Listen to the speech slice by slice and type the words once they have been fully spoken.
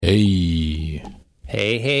Hey.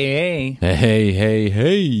 Hey, hey, hey. Hey, hey, hey.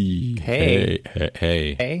 Hey. Hey,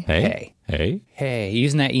 hey. Hey. Hey. Hey,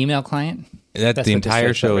 using that email client? That's the what this entire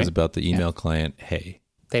show's show about, is right? about the email client. Hey.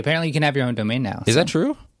 Apparently you can have your own domain now. Is that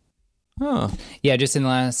true? Huh. Yeah, just in the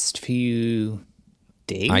last few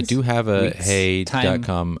days. I do have a weeks,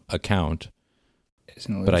 hey.com account, It's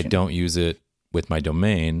an but I illusion, don't use it with my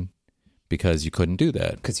domain because you couldn't do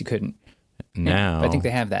that. because you couldn't. Now, I think they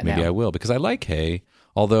have that maybe now. I will because I like Hey,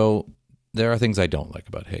 although there are things I don't like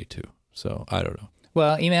about Hey too. So I don't know.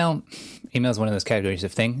 Well, email is one of those categories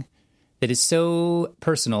of thing that is so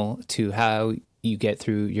personal to how you get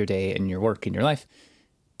through your day and your work and your life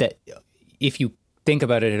that if you think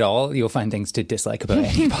about it at all, you'll find things to dislike about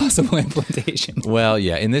any possible implementation. Well,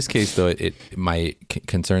 yeah. In this case, though, my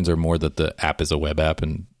concerns are more that the app is a web app,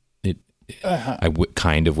 and I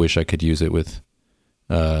kind of wish I could use it with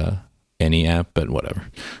any app, but whatever.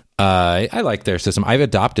 I like their system. I've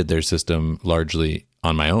adopted their system largely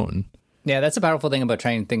on my own. Yeah, that's a powerful thing about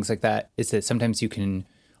trying things like that is that sometimes you can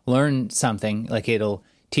learn something, like it'll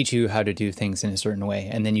teach you how to do things in a certain way,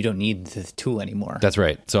 and then you don't need the tool anymore. That's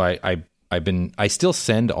right. So I still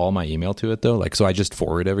send all my email to it though. Like, so I just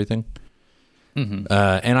forward everything. And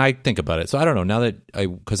I think about it. So I don't know now that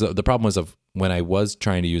because the problem was of when I was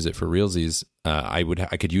trying to use it for Realsies, I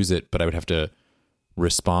could use it, but I would have to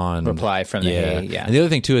reply from the Hey, yeah. And the other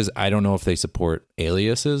thing too is I don't know if they support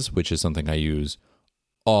aliases, which is something I use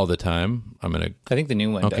all the time. I think the new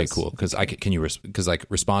one okay, does. cool. Because because like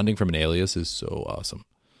responding from an alias is so awesome.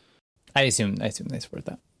 I assume they support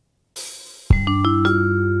that.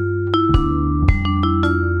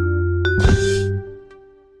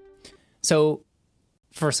 So,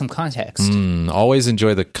 for some context, Always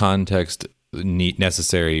enjoy the context,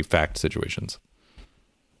 necessary fact situations.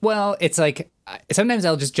 well, it's like sometimes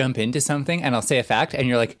I'll just jump into something and I'll say a fact, and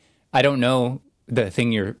you're like, I don't know the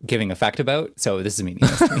thing you're giving a fact about, so this is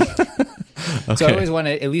meaningless to me. Okay. So I always want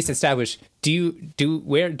to at least establish: do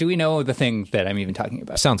we know the thing that I'm even talking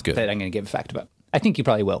about? Sounds good. That I'm going to give a fact about. I think you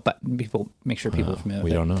probably will, but make sure people are familiar.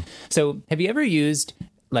 We with it. don't know. So, have you ever used,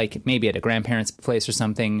 like maybe at a grandparent's place or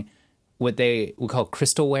something, what they would call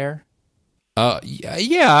crystalware?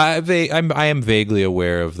 Yeah. I am vaguely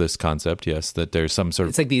aware of this concept. Yes, that there's some sort of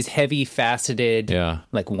It's like these heavy, faceted,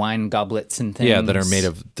 like wine goblets and things.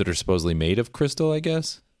 that are supposedly made of crystal, I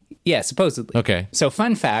guess. Yeah, supposedly. Okay. So,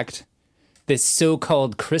 fun fact: this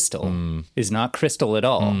so-called crystal is not crystal at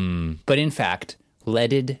all, but in fact,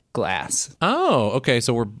 leaded glass. Oh, okay.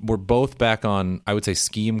 So we're both back on, I would say,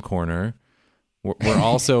 scheme corner. We're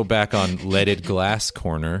also back on leaded glass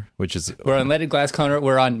corner, which is We're on leaded glass corner.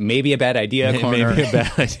 We're on maybe a bad idea corner. maybe a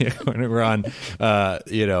bad idea corner. We're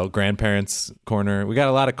on, grandparents corner. We got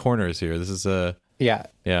a lot of corners here. This is Yeah.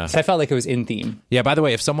 Yeah. So I felt like it was in theme. Yeah. By the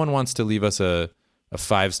way, if someone wants to leave us a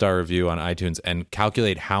 5-star review on iTunes and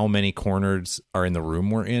calculate how many corners are in the room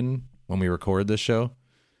we're in when we record this show,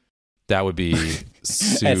 that would be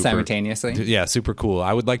super Simultaneously. Yeah, super cool.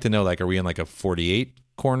 I would like to know, like, are we in like a 48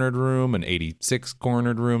 cornered room, an 86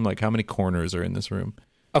 cornered room? Like, how many corners are in this room?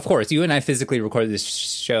 Of course, you and I physically recorded this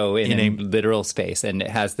show in a literal space, and it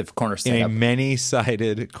has the corner set In a up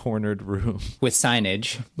many-sided cornered room with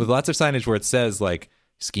signage. with lots of signage where it says like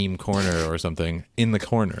scheme corner or something in the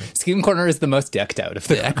corner. Scheme corner is the most decked out of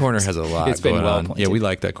the That corner has a lot It's been going well on. pointed. Yeah, we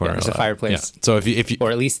like that corner. Yeah, there's a a lot. fireplace. Yeah. So if you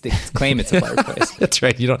or at least they claim it's a fireplace. that's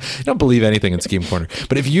right. You don't believe anything in scheme corner.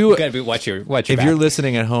 But if you Gotta watch your if back. you're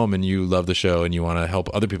listening at home and you love the show and you want to help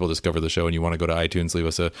other people discover the show and you want to go to iTunes, leave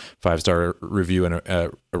us a 5-star review and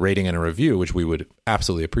a rating and a review, which we would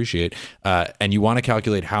absolutely appreciate. And you want to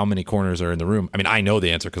calculate how many corners are in the room. I mean, I know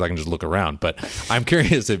the answer because I can just look around, but I'm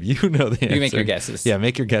curious if you know the answer. You make your guesses. Yeah,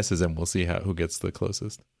 make your guesses and we'll see who gets the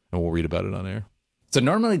closest. And we'll read about it on air. So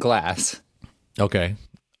normally glass Okay.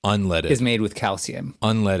 Unleaded. is made with calcium.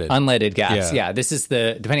 Unleaded. Unleaded gas. Yeah. Yeah, this is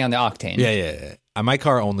depending on the octane. Yeah. My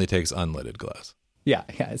car only takes unleaded glass. Yeah.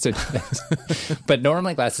 So, but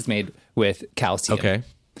normally glass is made with calcium. Okay.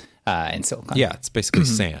 And silicon. Yeah, it's basically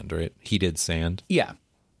sand, right? Heated sand. Yeah.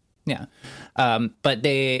 But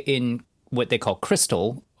they in what they call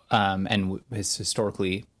crystal, and has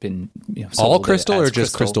historically been All sold crystal as or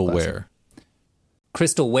just glass. crystalware?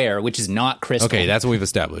 Crystalware, which is not crystal. Okay, that's what we've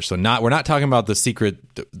established. So we're not talking about the secret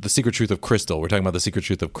truth of crystal. We're talking about the secret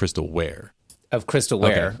truth of crystalware. Of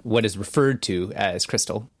crystalware, Okay. what is referred to as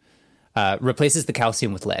crystal, replaces the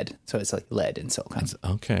calcium with lead. So it's like lead and silicon,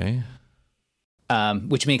 Okay.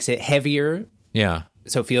 which makes it heavier. Yeah.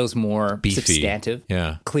 So it feels more Beefy. substantive.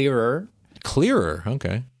 Yeah. Clearer. Clearer.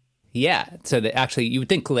 Okay. Yeah. So that actually, you would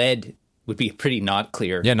think lead would be a pretty not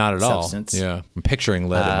clear. Yeah, not at substance. all. Yeah. I'm picturing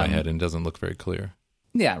lead in my head and it doesn't look very clear.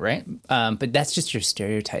 Yeah, right. But that's just your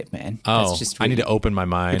stereotype, man. Oh, That's just I need to open my You're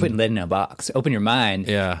mind. putting lead in a box. Open your mind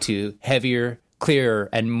Yeah. to heavier, clearer,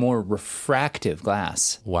 and more refractive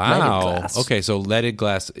glass. Wow. Leaded glass. Okay, so leaded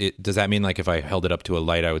glass, does that mean like if I held it up to a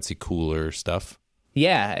light, I would see cooler stuff?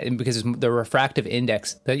 Yeah, and because the refractive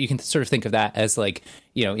index, that you can sort of think of that as like,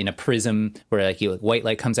 in a prism where like white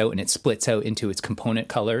light comes out and it splits out into its component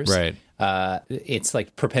colors. Right. It's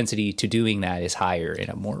like propensity to doing that is higher in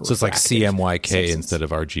a more So it's like CMYK substance. instead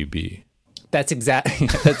of RGB. That's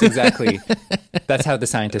exactly that's how the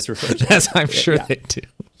scientists refer to it. Yes, I'm sure they do.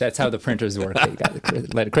 That's how the printers work. They got the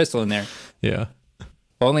leaded crystal in there. Yeah.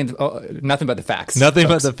 Nothing but the facts. Nothing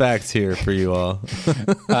but the facts here for you all.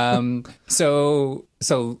 So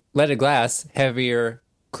leaded glass, heavier,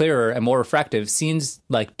 clearer, and more refractive seems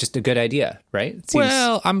like just a good idea, right? It seems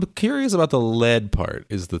Well, I'm curious about the lead part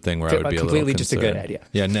is the thing where I would be completely a little just a concerned. good idea.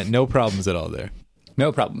 Yeah, no problems at all there.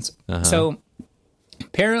 no problems. Uh-huh. So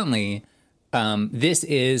apparently, this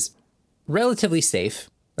is relatively safe,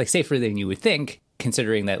 like safer than you would think,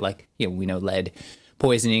 considering that, like, we know lead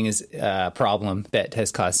poisoning is a problem that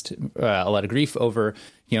has caused a lot of grief over,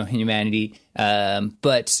 humanity.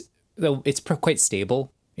 But though it's quite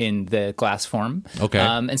stable in the glass form. Okay.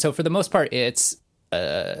 And so for the most part, it's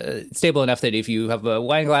stable enough that if you have a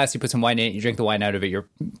wine glass, you put some wine in it, you drink the wine out of it, you're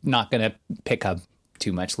not going to pick up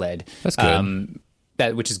too much lead. That's good.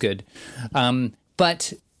 Which is good.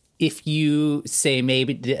 But if you say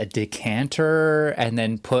maybe a decanter and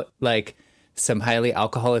then put like some highly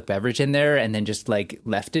alcoholic beverage in there and then just like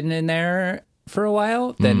left it in there for a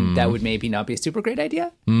while, then that would maybe not be a super great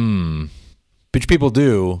idea. Which people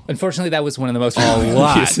do. Unfortunately, that was one of the most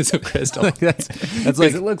lot. uses of crystal. That's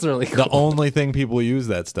like it looks really cool. the only thing people use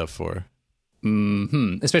that stuff for.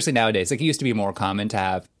 Especially nowadays. Like, it used to be more common to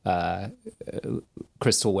have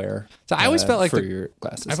crystalware. So I always felt like for your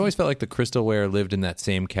glasses. I've always felt like the crystalware lived in that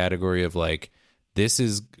same category of like, this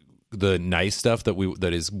is the nice stuff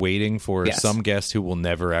that is waiting for Yes. some guest who will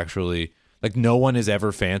never actually, like, no one is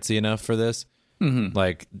ever fancy enough for this.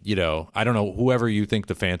 Like, I don't know, whoever you think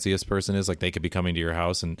the fanciest person is, like, they could be coming to your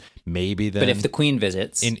house and maybe then. But if the Queen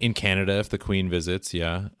visits, in Canada, if the Queen visits,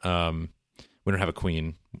 yeah. We don't have a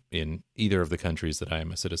queen in either of the countries that I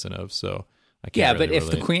am a citizen of, so I can't. yeah. really But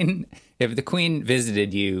if the Queen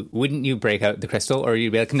visited you, wouldn't you break out the crystal, or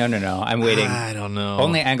you'd be like, no, I'm waiting. I don't know.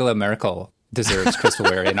 Only Angela Merkel deserves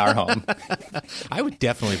crystalware in our home. I would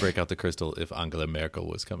definitely break out the crystal if Angela Merkel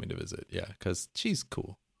was coming to visit. Yeah, because she's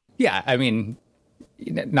cool. Yeah, I mean,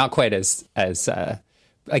 not quite as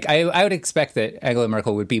like I would expect that Angela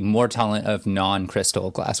Merkel would be more tolerant of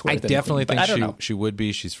non-crystal glassware. I than definitely the Queen, but I don't think know. she would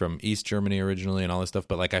be. She's from East Germany originally and all this stuff.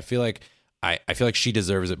 But like, I feel like she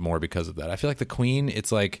deserves it more because of that. I feel like the Queen,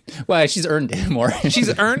 it's like Well, she's earned it more.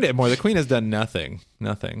 she's earned it more. The Queen has done nothing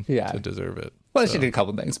Yeah. to deserve it. Well, So, she did a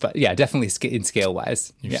couple things, but yeah, definitely in scale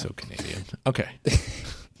wise. you're Yeah. so Canadian. Okay,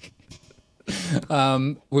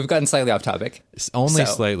 We've gotten slightly off topic. only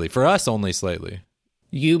So- slightly for us. Only slightly.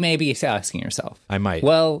 You may be asking yourself, I might.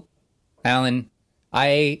 well, Alan,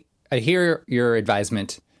 I hear your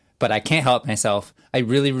advisement, but I can't help myself. I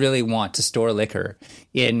really, really want to store liquor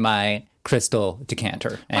in my crystal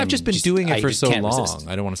decanter. I've And just been doing it I for just so can't long. resist.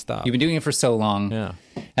 I don't want to stop. You've been doing it for so long. Yeah.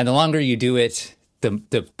 And the longer you do it,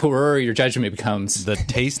 the poorer your judgment becomes. The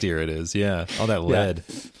tastier it is. Yeah. All that lead.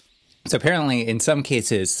 So apparently, in some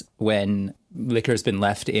cases, when liquor has been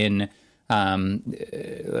left in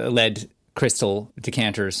lead crystal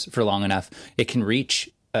decanters for long enough, it can reach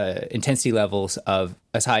intensity levels of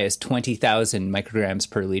as high as 20,000 micrograms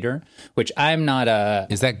per liter, which I'm not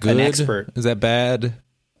Is that good? an expert. Is that bad?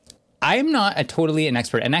 I'm not totally an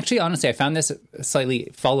expert. And actually, honestly, I found this slightly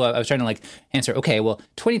follow-up. I was trying to answer, okay, well,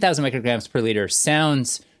 20,000 micrograms per liter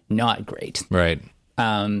sounds not great. Right.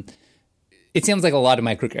 It sounds like a lot of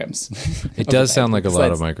micrograms. It does sound like a lot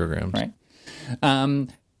of Slides. micrograms. Right.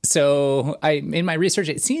 So in my research,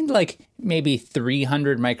 it seemed like maybe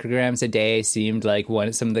 300 micrograms a day seemed like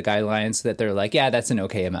some of the guidelines that they're like, yeah, that's an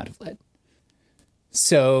okay amount of lead.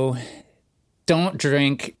 So don't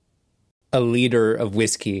drink a liter of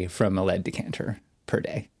whiskey from a lead decanter per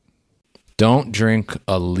day. Don't drink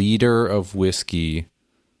a liter of whiskey.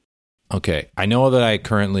 Okay. I know that I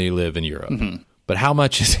currently live in Europe, but how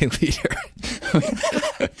much is a liter?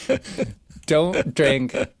 Don't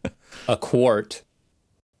drink a quart.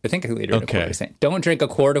 I think a liter and a Okay. quart is saying. Don't drink a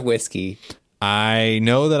quart of whiskey. I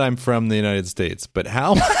know that I'm from the United States, but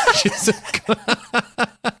how much is it?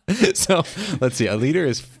 So let's see. A liter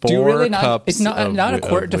is 4 Do you really not? cups. It's not a of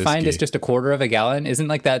quart defined as whiskey. just a quarter of a gallon. Isn't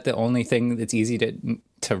like that the only thing that's easy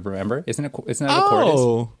to remember? Isn't that what a quart is?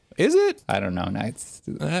 Oh, Is it? I don't know.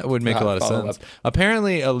 That would make a lot of sense.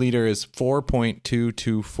 Apparently, a liter is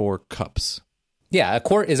 4.224 cups. Yeah, a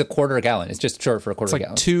quart is a quarter gallon. It's just short for a quarter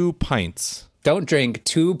gallon. 2 pints. Don't drink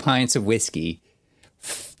 2 pints of whiskey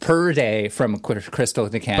per day from a crystal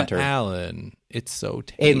decanter. But Alan, it's so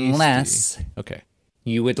tasty. Unless okay,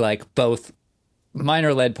 you would like both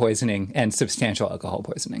minor lead poisoning and substantial alcohol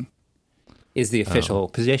poisoning, is the official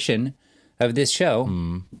position of this show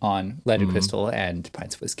on leaded crystal and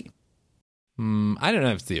pints of whiskey. I don't know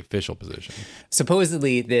if it's the official position.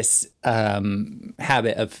 Supposedly, this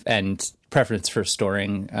habit of and preference for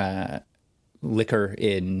storing liquor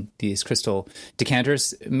in these crystal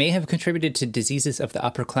decanters may have contributed to diseases of the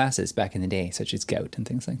upper classes back in the day, such as gout and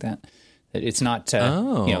things like that. It's not,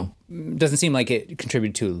 doesn't seem like it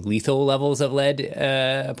contributed to lethal levels of lead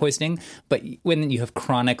poisoning, but when you have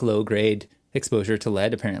chronic low-grade exposure to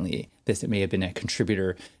lead, apparently this may have been a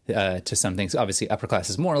contributor to some things. Obviously, upper class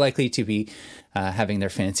is more likely to be having their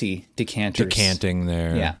fancy decanters. Decanting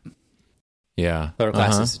there. Yeah. Lower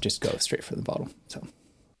classes just go straight for the bottle. So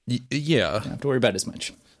yeah. you don't have to worry about as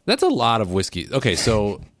much. That's a lot of whiskey. Okay,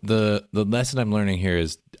 so the lesson I'm learning here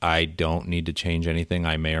is I don't need to change anything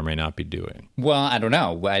I may or may not be doing. Well, I don't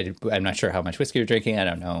know. I'm not sure how much whiskey you're drinking. I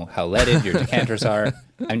don't know how leaded your decanters are.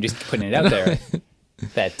 I'm just putting it out there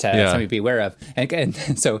that something to be aware of. And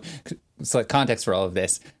so context for all of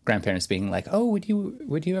this, grandparents being like, "Oh, would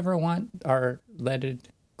you ever want our leaded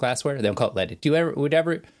glassware?" They don't call it leaded. Would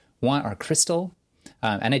ever want our crystal?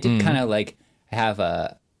 And I did kind of like have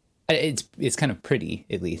a. It's kind of pretty,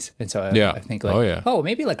 at least. And so I think like,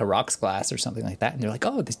 maybe like a rocks glass or something like that. And they're like,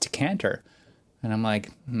 oh, this decanter. And I'm like,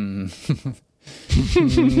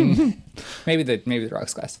 maybe the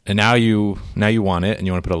rocks glass. And now you want it, and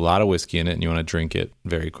you want to put a lot of whiskey in it, and you want to drink it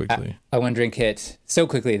very quickly. I want to drink it so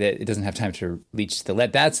quickly that it doesn't have time to leach the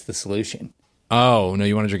lead. That's the solution. Oh, no,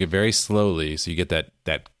 you want to drink it very slowly so you get that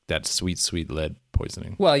sweet lead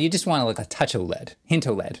poisoning. Well, you just want like a touch of lead, hint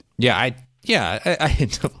of lead. Yeah, I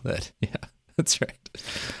hint of lead. Yeah, that's right.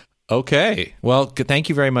 Okay. Well, thank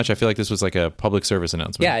you very much. I feel like this was like a public service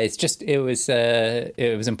announcement. Yeah, it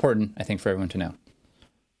was important, I think, for everyone to know.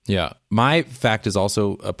 Yeah. My fact is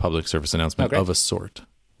also a public service announcement of a sort.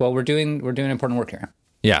 Well, we're doing important work here.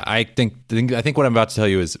 Yeah, I think what I'm about to tell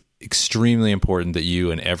you is extremely important that you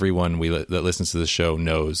and everyone that listens to this show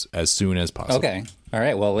knows as soon as possible. Okay. All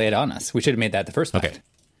right. Well, lay it on us. We should have made that the first fact. Okay.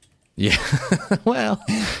 Yeah. Well,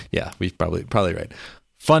 yeah, we've probably right.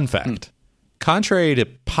 Fun fact. Contrary to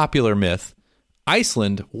popular myth,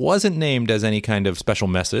 Iceland wasn't named as any kind of special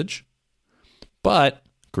message, but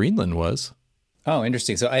Greenland was. Oh,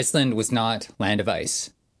 interesting. So Iceland was not land of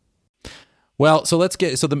ice. Well, so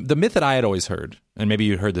the myth that I had always heard, and maybe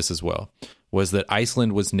you heard this as well, was that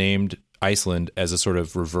Iceland was named Iceland as a sort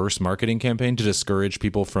of reverse marketing campaign to discourage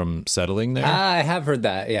people from settling there. I have heard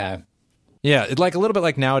that, yeah. Yeah, it's like a little bit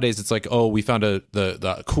like nowadays. It's like, oh, we found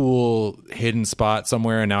the cool hidden spot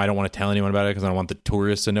somewhere, and now I don't want to tell anyone about it because I don't want the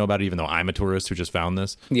tourists to know about it, even though I'm a tourist who just found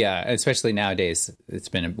this. Yeah, especially nowadays. It's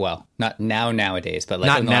been, well, not nowadays, but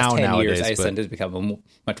like in the last 10 years, Iceland has become a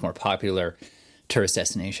much more popular tourist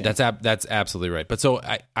destination. That's absolutely right. But so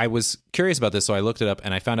I was curious about this, so I looked it up,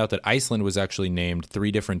 and I found out that Iceland was actually named 3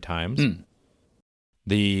 different times.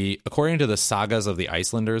 According to the Sagas of the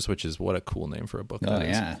Icelanders, which is what a cool name for a book. Oh,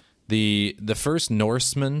 yeah. The first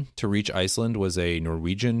Norseman to reach Iceland was a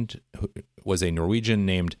Norwegian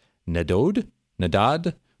named Nadod,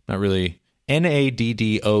 not really,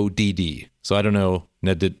 Naddod. So I don't know,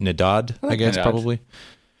 Nadod, I guess Nadod. Probably.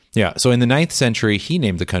 Yeah. So in the 9th century, he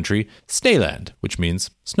named the country Snæland, which means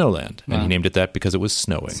snowland, and he named it that because it was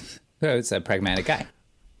snowing. So it's a pragmatic guy.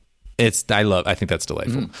 I think that's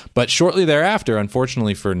delightful. But shortly thereafter,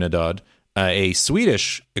 unfortunately for Nadod, a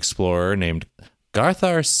Swedish explorer named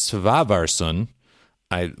Garthar Svavarsson.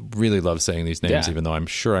 I really love saying these names, even though I'm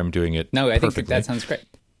sure I'm doing it perfectly. I think that sounds great.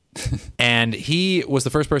 And he was the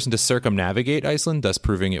first person to circumnavigate Iceland, thus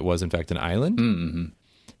proving it was, in fact, an island. Mm-hmm.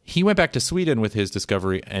 He went back to Sweden with his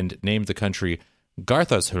discovery and named the country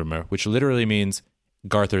Gartharsholmur, which literally means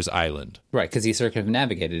Garthar's Island. Right, because he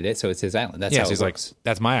circumnavigated it, so it's his island. That's how it works. Like,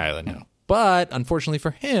 that's my island now. But, unfortunately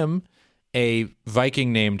for him, a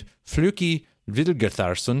Viking named Fluki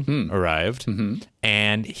Vilgertharsson arrived,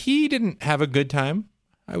 and he didn't have a good time,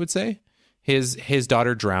 I would say. His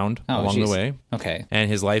daughter drowned along the way. Okay. And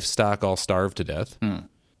his livestock all starved to death.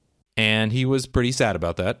 And he was pretty sad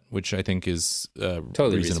about that, which I think is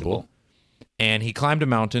totally reasonable. And he climbed a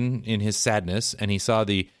mountain in his sadness, and he saw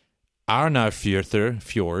the Arnarfjörður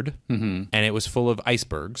fjord, and it was full of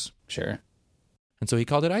icebergs. Sure. And so he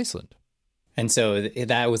called it Iceland. And so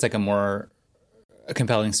that was like a more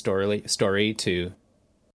compelling story to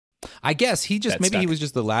I guess he just, That maybe he stuck. was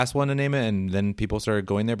just the last one to name it, and then people started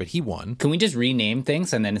going there, but he won. Can we just rename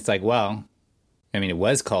things? And then it's like, well, I mean, it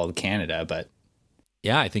was called Canada, but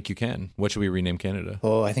Yeah, I think you can. What should we rename Canada?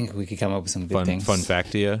 oh, I think we could come up with some good things. Fun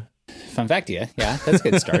factia. Fun factia. Yeah, that's a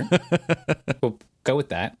good start. We'll go with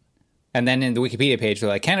that. And then in the Wikipedia page, they're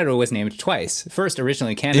like, Canada was named twice. First,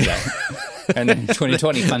 originally Canada. And then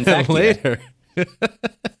 2020, fun factia. Later.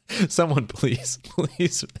 Someone please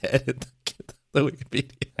edit the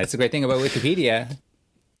Wikipedia. That's the great thing about Wikipedia.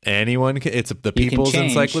 Anyone can, it's the You can people's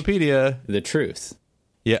change encyclopedia. the truth.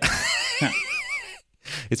 Yeah.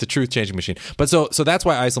 It's a truth changing machine. But so that's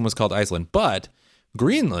why Iceland was called Iceland. But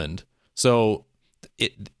Greenland, so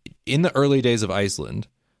in the early days of Iceland,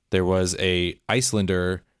 there was a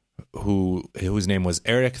Icelander whose name was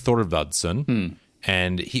Erik Thorvaldsson.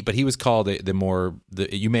 And he was called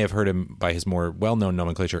you may have heard him by his more well-known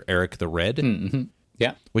nomenclature, Eric the Red. Mm-hmm.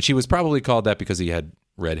 Yeah, Which he was probably called that because he had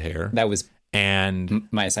red hair. that was And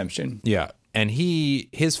my assumption. yeah, and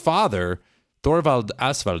his father, Thorvald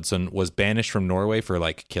Asvaldsson, was banished from Norway for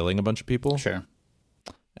like killing a bunch of people, Sure.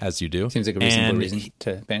 as you do. Seems like a reasonable And reason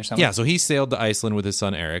to banish someone. Yeah, so he sailed to Iceland with his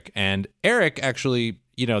son Eric, and Eric actually,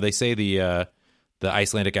 they say the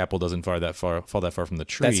Icelandic apple doesn't fall that far from the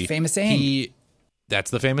tree. That's a famous saying. That's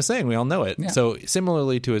the famous saying. We all know it. Yeah. So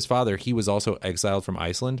similarly to his father, he was also exiled from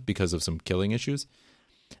Iceland because of some killing issues.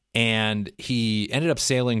 And he ended up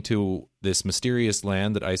sailing to this mysterious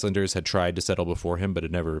land that Icelanders had tried to settle before him, but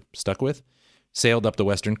had never stuck with. Sailed up the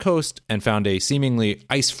western coast and found a seemingly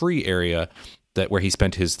ice-free area where he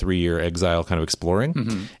spent his 3-year exile kind of exploring.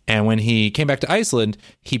 Mm-hmm. And when he came back to Iceland,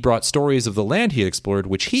 he brought stories of the land he had explored,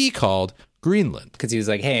 which he called Greenland. Because he was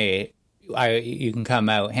like, hey, you can come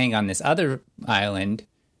out, hang on this other island.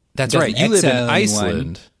 That's Doesn't right. You live in exile anyone.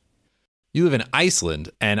 Iceland. You live in Iceland,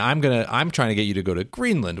 and I'm trying to get you to go to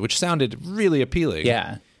Greenland, which sounded really appealing.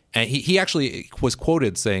 Yeah. And he actually was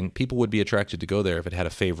quoted saying people would be attracted to go there if it had a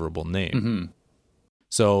favorable name. Mm-hmm.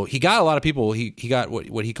 So he got a lot of people. He got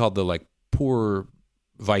what he called the like poor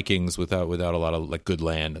Vikings without a lot of like good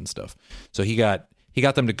land and stuff. So he got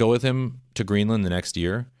them to go with him to Greenland the next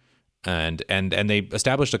year. And they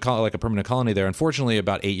established a permanent colony there. Unfortunately,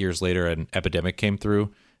 about 8 years later, an epidemic came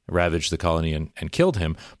through, ravaged the colony, and killed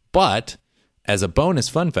him. But as a bonus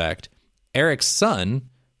fun fact, Eric's son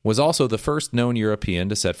was also the first known European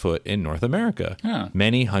to set foot in North America,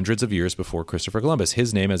 many hundreds of years before Christopher Columbus.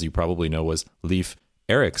 His name, as you probably know, was Leif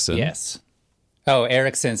Erikson. Yes. Oh,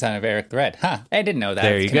 Erickson, son of Eric the Red. Huh. I didn't know that.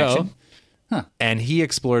 There you connection. go. Huh. And he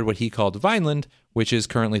explored what he called Vineland, which is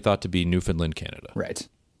currently thought to be Newfoundland, Canada. Right.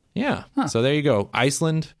 Yeah. Huh. So there you go.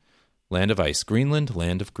 Iceland, land of ice. Greenland,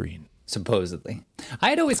 land of green. Supposedly. I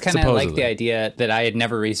had always kind of liked the idea that I had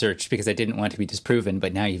never researched because I didn't want to be disproven,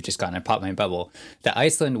 but now you've just gone and popped my bubble, that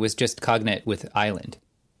Iceland was just cognate with island.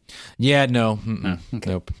 Yeah, no. Okay.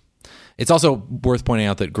 Nope. It's also worth pointing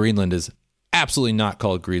out that Greenland is absolutely not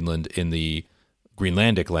called Greenland in the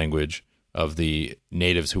Greenlandic language of the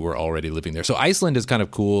natives who were already living there. So Iceland is kind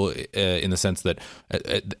of cool in the sense that,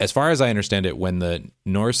 as far as I understand it, when the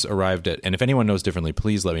Norse arrived and if anyone knows differently,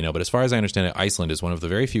 please let me know. But as far as I understand it, Iceland is one of the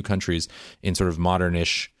very few countries in sort of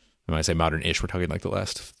modern-ish, when I say modern-ish, we're talking like the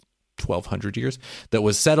last 1,200 years, that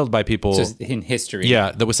was settled by people. Just in history.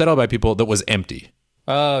 Yeah, that was settled by people that was empty.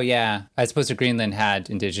 Oh, yeah. I suppose Greenland had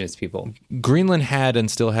indigenous people. Greenland had and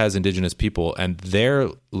still has indigenous people, and their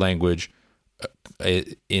language...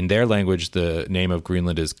 in their language, the name of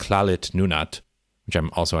Greenland is Klalit Nunat, which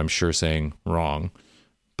I'm sure saying wrong,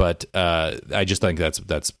 but I just think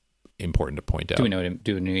that's important to point out. Do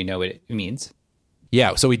we know what it means?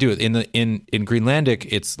 Yeah, so we do. In Greenlandic,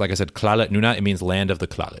 it's like I said, Klalit Nunat. It means land of the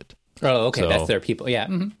Klalit. Oh, okay, So- that's their people. Yeah.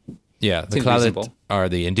 Mm-hmm. Yeah, the Seems Klalit reasonable. are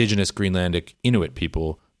the indigenous Greenlandic Inuit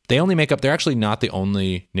people. They only make up. They're actually not the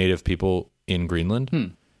only native people in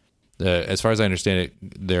Greenland. As far as I understand it,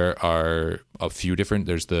 there are a few different.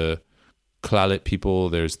 There's the Klalit people.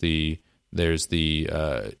 There's the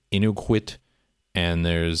Inukwit, and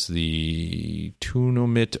there's the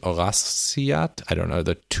Tunumit Orasiat. I don't know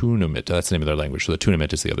the Tunumit. That's the name of their language. So the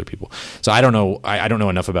Tunumit is the other people. So I don't know. I don't know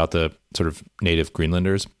enough about the sort of native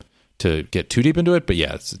Greenlanders to get too deep into it. But yeah,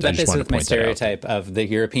 I That just fits wanted with to my point that out. stereotype of the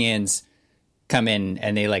Europeans come in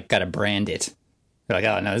and they like got to brand it. They're like,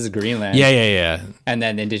 oh no, this is Greenland. Yeah. And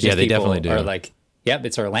then indigenous they people definitely do. are like, yep,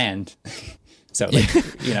 it's our land. So like,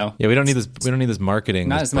 Yeah, we don't need this. We don't need this marketing.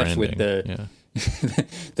 not this as much with branding. the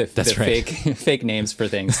Yeah. That's right. fake names for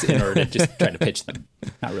things in order to just try to pitch them.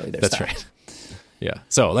 Not really their That's style. right. Yeah.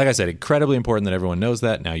 So, like I said, incredibly important that everyone knows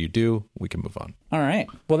that. Now you do. We can move on. All right.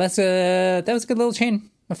 Well, that was a good little chain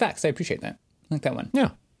of facts. I appreciate that. I like that one.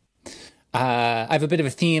 Yeah. I have a bit of a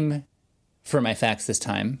theme for my facts this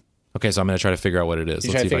time. Okay, so I'm going to try to figure out what it is.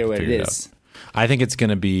 You Let's try to see if I figure can out what figure it it is. out. I think it's going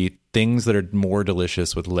to be things that are more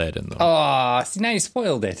delicious with lead in them. Oh, see, now you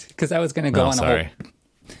spoiled it because I was going to go on sorry. a whole.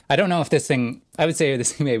 I don't know if this thing. I would say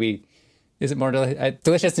this thing maybe is it more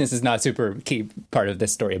deliciousness is not a super key part of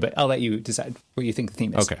this story, but I'll let you decide what you think the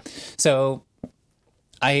theme is. Okay. So,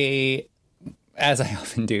 I, as I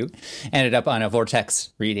often do, ended up on a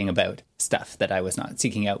Vortex reading about stuff that I was not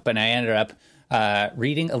seeking out, but I ended up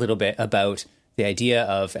reading a little bit about the idea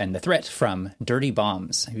of and the threat from dirty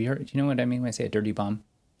bombs. Have you heard? Do you know what I mean when I say a dirty bomb?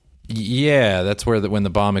 Yeah, that's where when the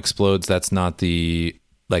bomb explodes, that's not the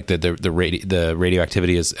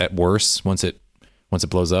radioactivity is at worse once it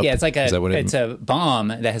blows up. Yeah, it's like it's a bomb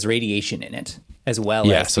that has radiation in it as well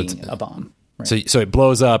as being a bomb. Right? So it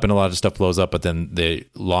blows up and a lot of stuff blows up, but then the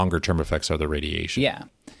longer term effects are the radiation. Yeah.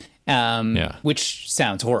 Which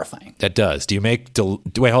sounds horrifying. That does. Do you make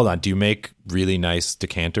wait, hold on. Do you make really nice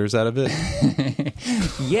decanters out of it?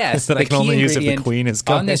 Yes. That I can only use if the queen is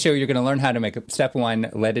coming. On this show, you're going to learn how to make a step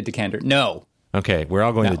 1 leaded decanter. No. Okay, we're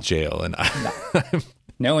all going to jail, and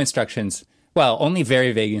no instructions. Well, only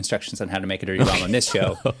very vague instructions on how to make a dirty bomb on this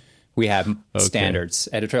show. We have standards,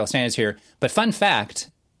 editorial standards here. But fun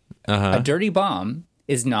fact, a dirty bomb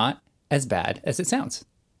is not as bad as it sounds.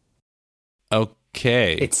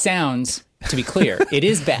 Okay. It sounds, to be clear, it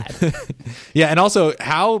is bad. Yeah, and also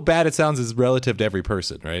how bad it sounds is relative to every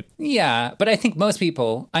person, right? Yeah, but I think most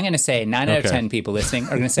people, I'm going to say 9 out of 10 people listening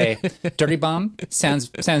are going to say dirty bomb sounds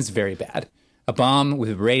very bad. A bomb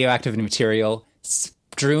with radioactive material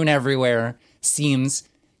strewn everywhere seems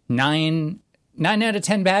 9 out of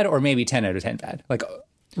 10 bad, or maybe 10 out of 10 bad. Like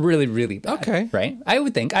really, really bad. Okay. Right? I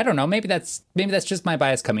would think. I don't know. Maybe that's just my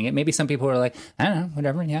bias coming in. Maybe some people are like, I don't know,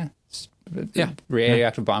 whatever. Yeah.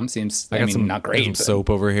 Radioactive bomb seems, not great. Some soap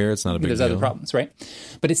over here. It's not a big deal. There's other problems, right?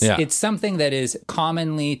 But it's something that is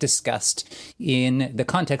commonly discussed in the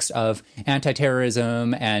context of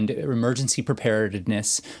anti-terrorism and emergency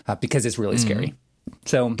preparedness because it's really scary.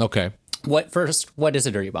 So, okay. What is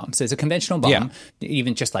a dirty bomb? So it's a conventional bomb,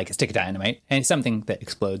 even just like a stick of dynamite, and it's something that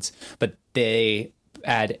explodes, but they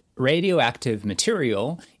add radioactive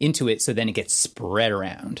material into it so then it gets spread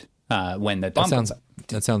around when the bomb goes up.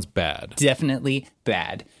 That sounds bad. Definitely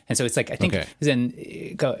bad. And so it's like, I think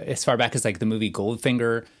go as far back as like the movie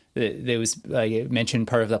Goldfinger, there was mentioned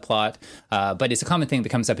part of the plot, but it's a common thing that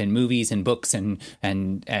comes up in movies and books and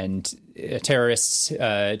terrorists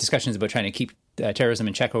discussions about trying to keep terrorism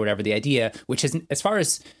in check or whatever. The idea, which is, as far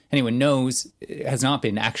as anyone knows, has not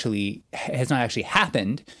actually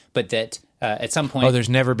happened, but that at some point... Oh, there's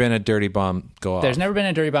never been a dirty bomb go off. There's never been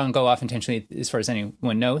a dirty bomb go off intentionally, as far as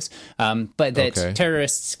anyone knows. But that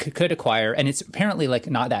terrorists could acquire, and it's apparently like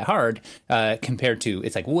not that hard compared to,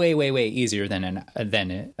 it's like way, way, way easier than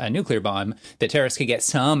a nuclear bomb, that terrorists could get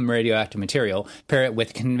some radioactive material, pair it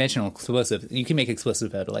with conventional explosive. You can make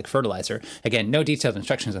explosive out of like fertilizer. Again, no detailed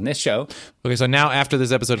instructions on this show. Okay, so now after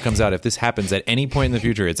this episode comes out, if this happens at any point in the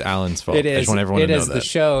future, it's Alan's fault. It is. I just want everyone to know that. It is the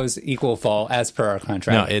show's equal fault as per our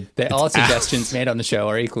contract. No, all suggestions made on the show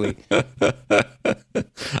are equally. I'm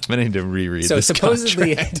gonna need to reread. So this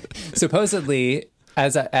supposedly, contract.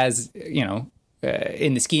 as you know,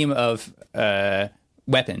 in the scheme of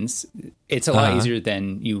weapons, it's a lot easier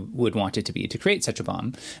than you would want it to be to create such a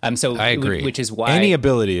bomb. So I agree. Which is why any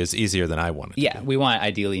ability is easier than I want it. Yeah, we want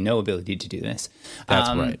ideally no ability to do this. That's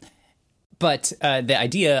right. But the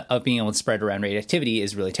idea of being able to spread around radioactivity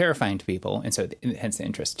is really terrifying to people, and so hence the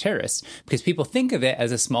interest of terrorists, because people think of it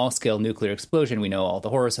as a small-scale nuclear explosion. We know all the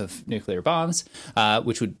horrors of nuclear bombs,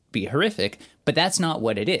 which would be horrific, but that's not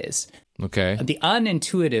what it is. Okay. The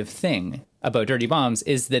unintuitive thing about dirty bombs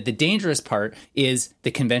is that the dangerous part is the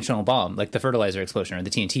conventional bomb, like the fertilizer explosion or the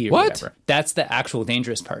TNT or whatever. That's the actual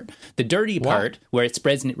dangerous part. The dirty part, where it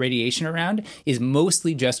spreads radiation around, is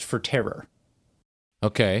mostly just for terror.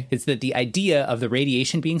 Okay. It's that the idea of the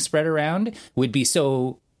radiation being spread around would be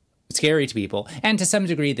so scary to people, and to some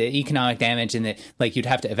degree the economic damage, and that like you'd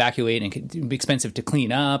have to evacuate and it'd be expensive to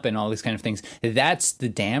clean up and all these kind of things. That's the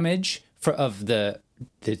damage of the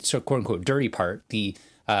sort of quote unquote dirty part, the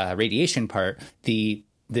radiation part, the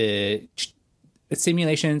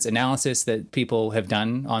simulations analysis that people have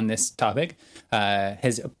done on this topic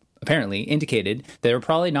has apparently indicated there will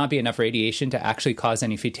probably not be enough radiation to actually cause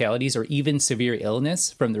any fatalities or even severe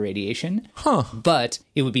illness from the radiation. But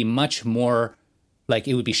it would be much more like,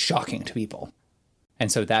 it would be shocking to people.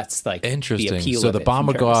 And so that's like interesting. The appeal so of the bomb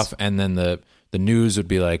would go off, and then the news would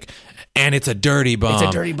be like, and it's a dirty bomb. It's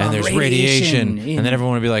a dirty bomb. And there's radiation. And then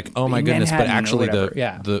everyone would be like, oh my goodness. But Manhattan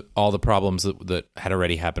actually all the problems that had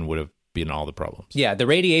already happened would have been all the problems. Yeah, the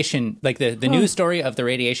radiation, like the news story of the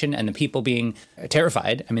radiation and the people being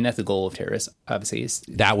terrified. I mean, that's the goal of terrorists, obviously.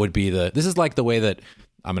 That would be this is like the way that,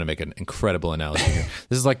 I'm going to make an incredible analogy here.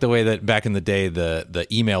 This is like the way that back in the day, the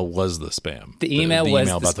email was the spam. The email was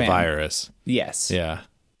the about spam. the virus. Yes. Yeah.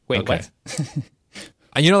 Wait, okay. what?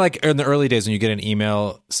 And like in the early days when you get an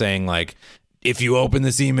email saying like, if you open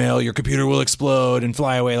this email, your computer will explode and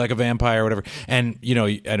fly away like a vampire or whatever. And,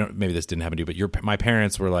 maybe this didn't happen to you, but my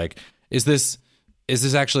parents were like, is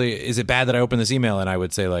it bad that I opened this email? And I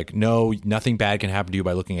would say like, no, nothing bad can happen to you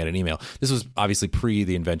by looking at an email. This was obviously pre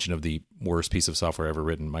the invention of the worst piece of software ever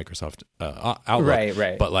written, Microsoft Outlook.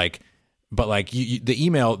 Right. But the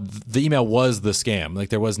email was the scam. Like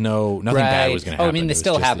there was nothing bad was going to happen. I mean, this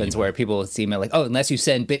still happens where people email like, oh, unless you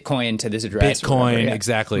send Bitcoin to this address. Bitcoin,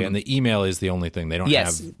 exactly. And the email is the only thing. They don't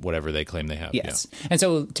have whatever they claim they have. Yes. Yeah. And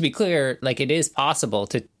so to be clear, like it is possible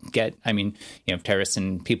to get, terrorists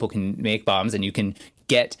and people can make bombs and you can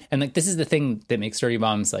get, and like this is the thing that makes dirty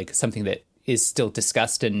bombs like something that is still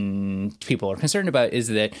discussed and people are concerned about, is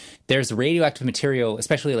that there's radioactive material,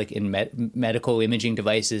 especially like in medical imaging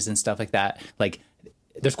devices and stuff like that. Like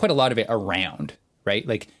there's quite a lot of it around, right?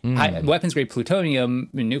 Like weapons grade plutonium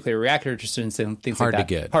in nuclear reactors and things hard like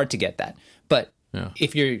that. to get. Hard to get that. But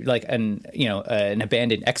if you're like an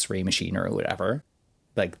abandoned X-ray machine or whatever,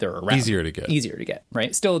 like they're around. Easier to get,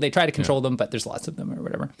 right? Still, they try to control them, but there's lots of them or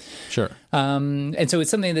whatever. Sure. And so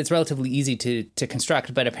it's something that's relatively easy to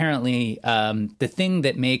construct, but apparently the thing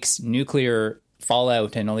that makes nuclear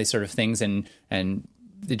fallout and all these sort of things and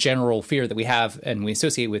the general fear that we have and we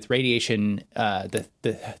associate with radiation, the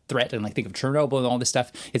threat, and like think of Chernobyl and all this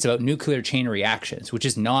stuff, it's about nuclear chain reactions, which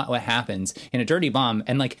is not what happens in a dirty bomb.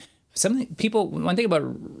 And like one thing about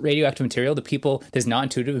radioactive material that's not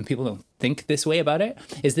intuitive and people don't think this way about it,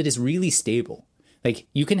 is that it's really stable. Like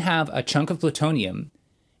you can have a chunk of plutonium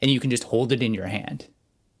and you can just hold it in your hand.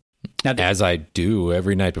 Now, as I do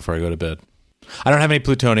every night before I go to bed. I don't have any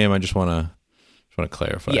plutonium. I just want to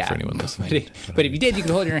clarify for anyone listening. But if you did, you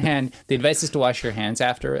could hold it in your hand. The advice is to wash your hands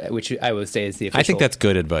after, which I would say is the official. I think that's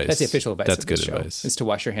good advice. That's the official advice. That's good advice. Is to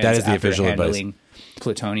wash your hands. That is the after official handling advice.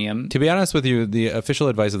 Plutonium. To be honest with you, the official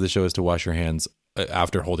advice of the show is to wash your hands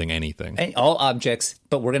after holding anything. All objects,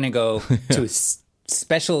 but we're going to go to a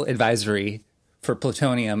special advisory for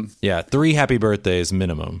plutonium. Yeah, 3 happy birthdays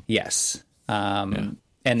minimum. Yes. And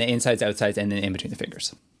the insides, outsides, and then in between the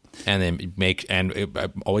fingers. And then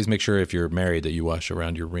always make sure if you're married that you wash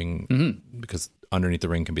around your ring, because underneath the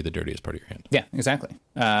ring can be the dirtiest part of your hand. Yeah, exactly.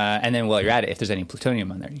 And then while you're at it, if there's any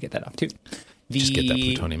plutonium on there, you get that off too. Just get that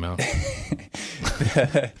plutonium out.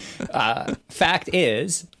 Fact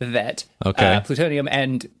is that plutonium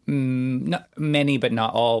and not many, but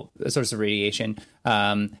not all sorts of radiation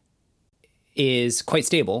is quite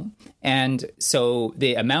stable. And so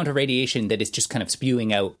the amount of radiation that is just kind of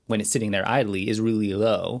spewing out when it's sitting there idly is really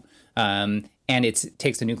low. And it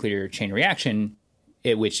takes a nuclear chain reaction,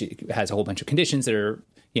 which has a whole bunch of conditions that are,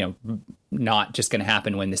 not just going to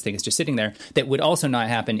happen when this thing is just sitting there. That would also not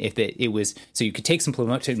happen if it was, so you could take some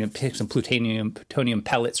plutonium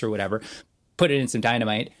pellets or whatever, put it in some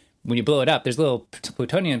dynamite. When you blow it up, there's little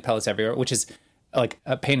plutonium pellets everywhere, which is like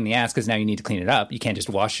a pain in the ass because now you need to clean it up. You can't just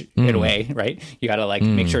wash it away, right? You got to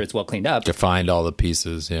make sure it's well cleaned up. To find all the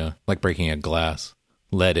pieces, like breaking a glass.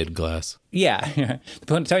 Leaded glass. Yeah. The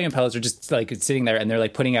plutonium pellets are just like sitting there and they're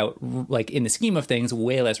like putting out, like in the scheme of things,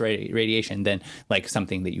 way less radiation than like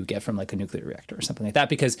something that you get from like a nuclear reactor or something like that,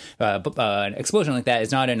 because an explosion like that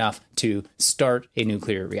is not enough to start a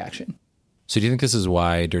nuclear reaction. So do you think this is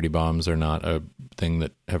why dirty bombs are not a thing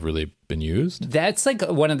that have really been used? That's like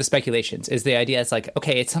one of the speculations, is the idea it's like,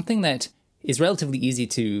 okay, it's something that is relatively easy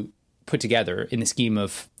to put together in the scheme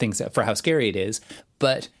of things for how scary it is,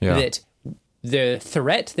 but that the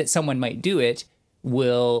threat that someone might do it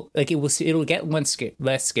it'll get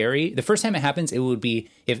less scary. The first time it happens, it would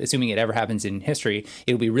be, assuming it ever happens in history,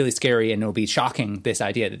 it'll be really scary and it'll be shocking, this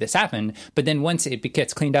idea that this happened. But then once it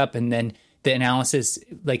gets cleaned up and then the analysis,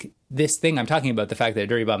 like this thing I'm talking about, the fact that a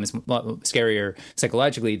dirty bomb is scarier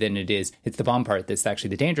psychologically than it's the bomb part that's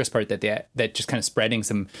actually the dangerous part, that just kind of spreading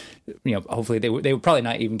some, hopefully they would probably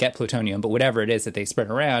not even get plutonium, but whatever it is that they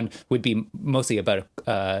spread around would be mostly about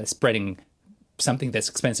spreading something that's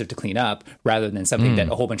expensive to clean up rather than something that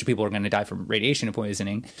a whole bunch of people are going to die from radiation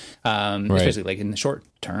poisoning, especially like in the short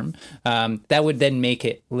term. That would then make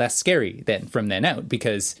it less scary from then out,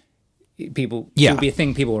 because it would be a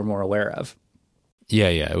thing people are more aware of.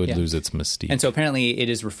 It would lose its mystique. And so apparently it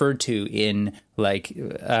is referred to in like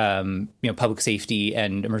public safety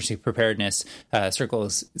and emergency preparedness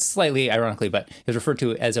circles, slightly ironically, but is referred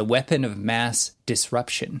to as a weapon of mass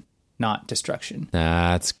disruption. not destruction.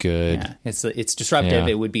 That's good. Yeah, it's disruptive. Yeah.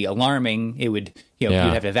 It would be alarming. It would, you'd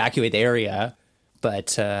have to evacuate the area.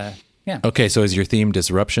 But yeah. Okay, so is your theme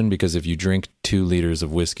disruption? Because if you drink 2 liters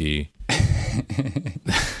of whiskey,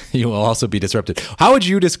 you will also be disrupted. How would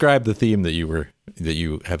you describe the theme that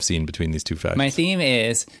you have seen between these two facts? My theme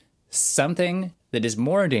is something that is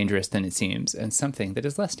more dangerous than it seems, and something that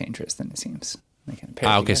is less dangerous than it seems.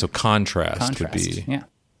 Okay, so contrast would be. Yeah.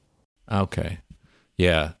 Okay.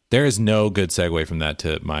 Yeah. There is no good segue from that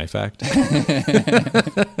to my fact.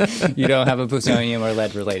 You don't have a plutonium or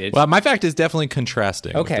lead related. Well, my fact is definitely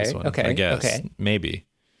contrasting. Okay, With this one, okay, I guess. okay. Maybe.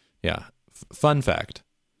 Yeah. Fun fact.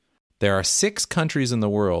 There are 6 countries in the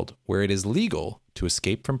world where it is legal to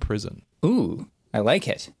escape from prison. Ooh, I like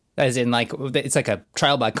it. As in, like, it's like a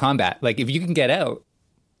trial by combat. Like, if you can get out,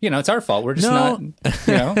 it's our fault. We're just not,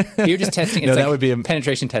 you're just testing. It's No, that like would be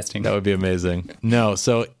penetration testing. That would be amazing. No,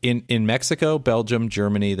 so in Mexico, Belgium,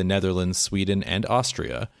 Germany, the Netherlands, Sweden, and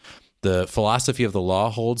Austria, the philosophy of the law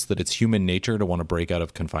holds that it's human nature to want to break out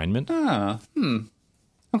of confinement.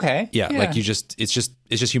 Okay. Yeah, like it's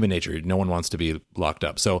just human nature. No one wants to be locked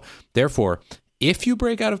up. So therefore, if you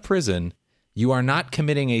break out of prison, you are not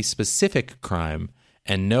committing a specific crime,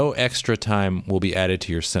 and no extra time will be added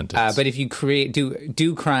to your sentence. But if you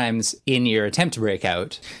do crimes in your attempt to break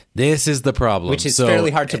out, this is the problem. which is fairly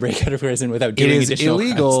hard to break out of prison without doing it is additional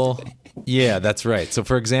illegal. crimes. Yeah, that's right. So,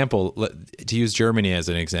 for example, to use Germany as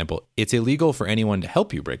an example, it's illegal for anyone to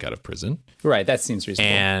help you break out of prison. Right, that seems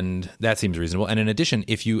reasonable. And that seems reasonable. And in addition,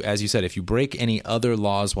 if you, as you said, if you break any other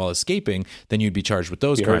laws while escaping, then you'd be charged with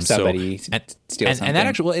those You hurt crimes. somebody, so, steal something. and that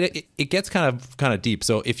actually, it gets kind of deep.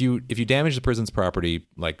 So if you damage the prison's property,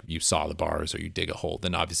 like you saw the bars or you dig a hole,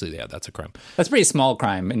 then obviously, yeah, that's a crime. That's a pretty small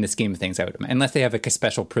crime in the scheme of things, I would imagine, unless they have like a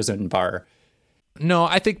special prison bar. No,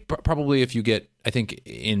 I think probably if you get, I think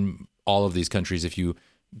in all of these countries, if you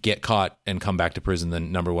get caught and come back to prison,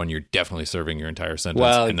 then number one, you're definitely serving your entire sentence.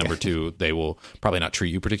 Well, and number two, they will probably not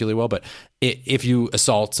treat you particularly well. But if you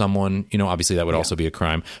assault someone, obviously that would also be a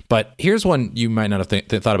crime. But here's one you might not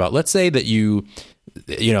have thought about. Let's say that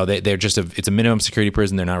they're just it's a minimum security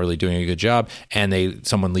prison. They're not really doing a good job. And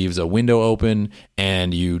someone leaves a window open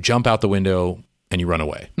and you jump out the window and you run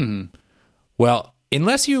away. Mm-hmm. Well,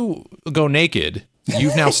 unless you go naked,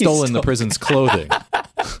 you've now stolen the prison's clothing.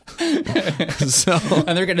 So,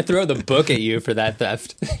 and they're going to throw the book at you for that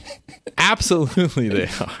theft. Absolutely, they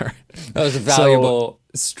are. Those valuable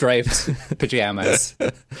striped pajamas.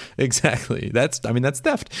 Exactly. That's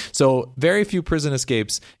theft. So very few prison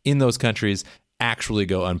escapes in those countries actually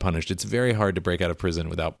go unpunished. It's very hard to break out of prison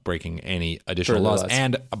without breaking any additional laws.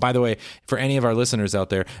 And by the way, for any of our listeners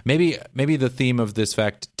out there, maybe the theme of this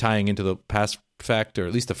fact tying into the past fact, or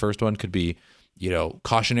at least the first one, could be,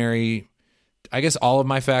 cautionary. I guess all of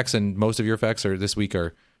my facts and most of your facts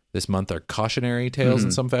this month are cautionary tales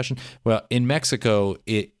in some fashion. Well, in Mexico,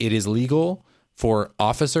 it is legal for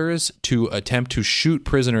officers to attempt to shoot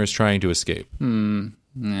prisoners trying to escape.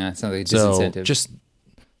 Yeah, it sounds like a disincentive. So just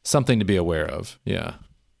something to be aware of. Yeah.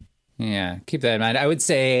 Yeah, keep that in mind. I would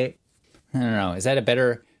say, I don't know, is that a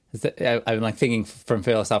better... I'm like thinking from a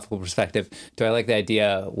philosophical perspective, do I like the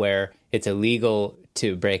idea where it's illegal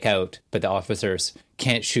to break out, but the officers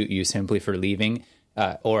can't shoot you simply for leaving,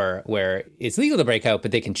 or where it's legal to break out,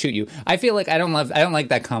 but they can shoot you? I feel like I don't like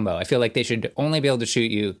that combo. I feel like they should only be able to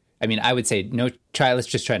shoot you. I mean, I would say let's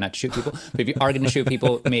just try not to shoot people. But if you are going to shoot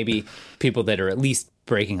people, maybe people that are at least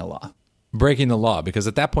breaking a law. Breaking the law, because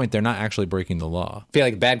at that point, they're not actually breaking the law. I feel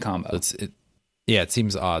like a bad combo. It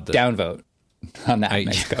seems odd. Downvote on that,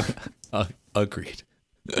 Mexico. Agreed.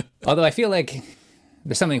 Although I feel like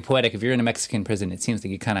there's something poetic. If you're in a Mexican prison, it seems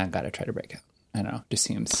like you kind of got to try to break out. I don't know. Just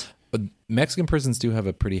seems. But Mexican prisons do have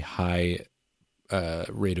a pretty high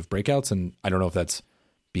rate of breakouts, and I don't know if that's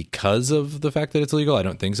because of the fact that it's illegal. I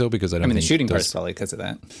don't think so, because I don't think the shooting part's probably because of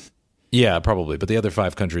that. Yeah, probably. But the other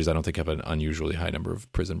 5 countries, I don't think, have an unusually high number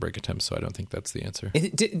of prison break attempts, so I don't think that's the answer.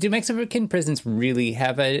 Do Mexican prisons really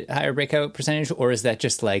have a higher breakout percentage, or is that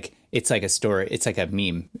just like, it's like a story, it's like a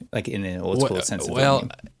meme, like in an old school sense of well,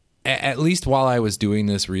 meme? At least while I was doing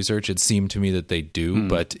this research, it seemed to me that they do.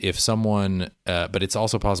 But if someone, but it's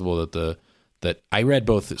also possible that I read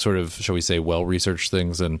both sort of, shall we say, well-researched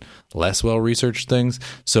things and less well-researched things.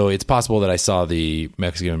 So it's possible that I saw the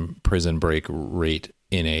Mexican prison break rate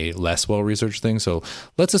in a less well-researched thing. So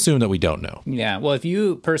let's assume that we don't know. Yeah. Well, if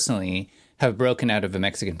you personally have broken out of a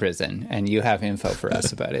Mexican prison and you have info for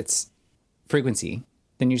us about its frequency,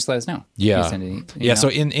 then you just let us know. Yeah. Yeah. So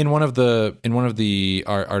in one of the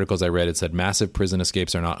articles I read, it said massive prison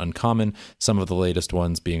escapes are not uncommon. Some of the latest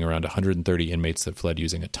ones being around 130 inmates that fled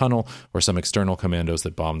using a tunnel, or some external commandos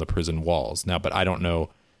that bombed the prison walls. Now, but I don't know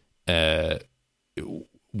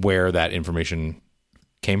where that information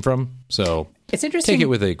came from. So it's interesting. Take it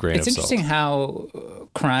with a grain of salt. It's interesting how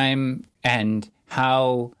crime and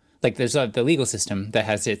how, like, there's the legal system that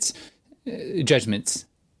has its judgments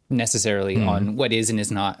necessarily on what is and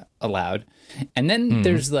is not allowed. And then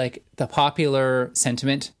there's like the popular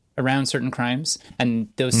sentiment around certain crimes, and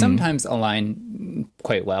those sometimes align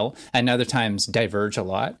quite well and other times diverge a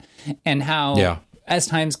lot. And how as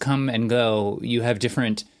times come and go, you have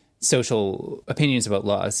different social opinions about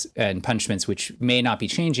laws and punishments, which may not be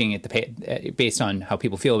changing at the based on how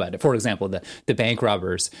people feel about it. For example, the bank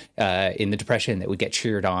robbers in the Depression that would get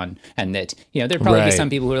cheered on, and that, you know, there'd probably be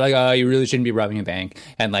some people who are like, oh, you really shouldn't be robbing a bank,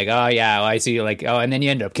 and like, oh yeah, well, I see, like, oh, and then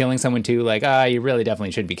you end up killing someone too, like, oh, you really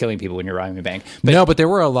definitely shouldn't be killing people when you're robbing a bank. But there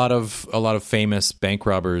were a lot of famous bank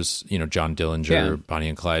robbers, you know, John Dillinger, Bonnie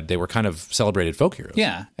and Clyde. They were kind of celebrated folk heroes.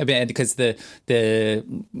 Yeah, I mean, because the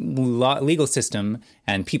legal system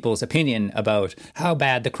and people's opinion about how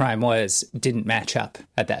bad the crime was didn't match up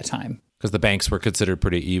at that time. Because the banks were considered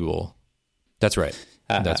pretty evil. That's right.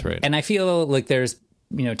 That's right. And I feel like there's,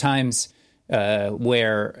 you know, times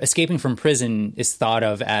where escaping from prison is thought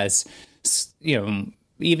of as, you know,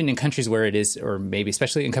 even in countries where it is, or maybe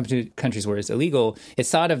especially in countries where it's illegal,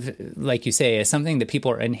 it's thought of, like you say, as something that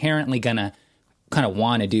people are inherently gonna kind of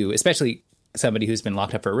want to do, especially somebody who's been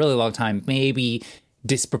locked up for a really long time, maybe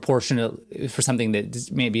disproportionate for something that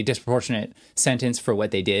maybe a disproportionate sentence for what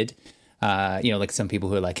they did. You know, like some people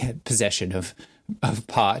who are like had possession of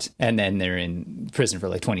pot, and then they're in prison for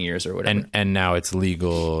like 20 years or whatever. And now it's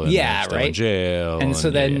legal. And yeah, still right. in jail. And so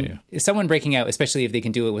then someone breaking out, especially if they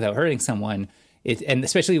can do it without hurting someone, and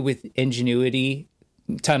especially with ingenuity,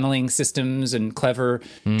 tunneling systems and clever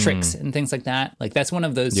tricks and things like that. Like that's one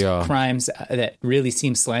of those crimes that really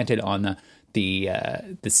seems slanted on the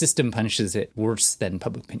system punishes it worse than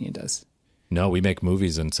public opinion does. No, we make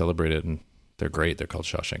movies and celebrate it, and they're great. They're called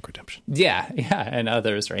Shawshank Redemption. Yeah, and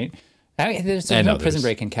others, right? I mean, there's no Prison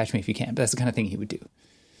Break and Catch Me If You Can, but that's the kind of thing he would do.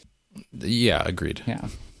 Yeah, agreed. Yeah.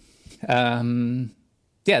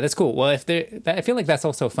 Yeah, that's cool. Well, I feel like that's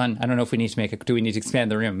also fun. I don't know if we need to do we need to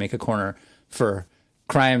expand the room, make a corner for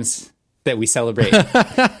crimes that we celebrate?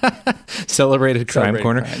 Celebrated crime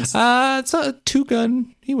corner. Crimes. It's a Two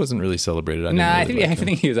Gun. He wasn't really celebrated. I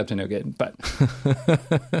think he was up to no good. But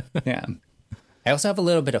yeah, I also have a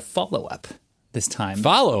little bit of follow up this time.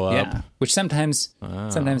 Follow up, yeah, which sometimes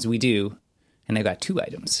we do, and I got 2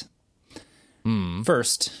 items.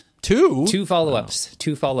 First, two follow ups,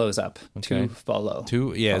 2 follows up, okay. 2 follow.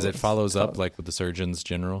 2, yeah. As it follows up, like with the Surgeons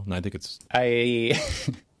General. No, I think it's.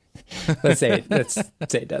 Let's say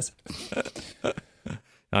it does.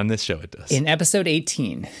 On this show, it does. In episode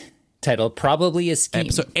 18, titled "Probably a Scheme."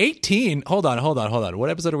 Episode 18. Hold on. What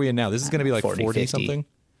episode are we in now? This is going to be like 40 something,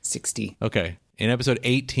 60. Okay. In episode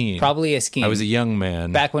 18, probably a scheme. I was a young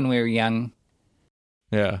man back when we were young.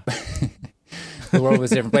 Yeah, the world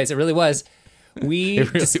was a different place. It really was. We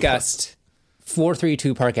discussed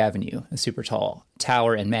 432 Park Avenue, a super tall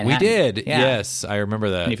tower in Manhattan. We did. Yeah. Yes, I remember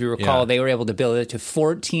that. And if you recall, they were able to build it to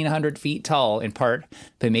 1,400 feet tall, in part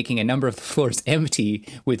by making a number of the floors empty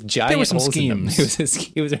with giant holes in them.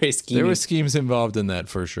 It was very scheming. There were schemes involved in that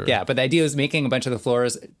for sure. Yeah, but the idea was making a bunch of the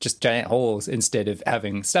floors just giant holes instead of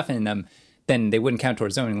having stuff in them. Then they wouldn't count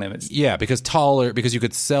towards zoning limits. Yeah, because you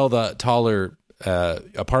could sell the taller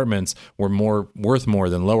apartments were worth more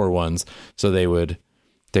than lower ones, so they would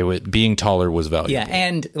being taller was valuable. Yeah,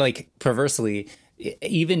 and like perversely,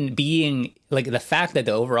 even being like the fact that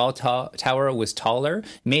the overall tower was taller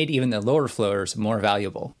made even the lower floors more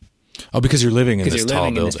valuable. Oh, because you're living in this tall building. Because you're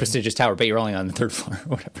living in this prestigious tower, but you're only on the 3rd floor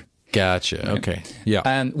or whatever. Gotcha. Right? Okay.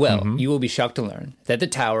 Yeah. You will be shocked to learn that the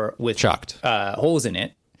tower with holes in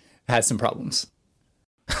it has some problems.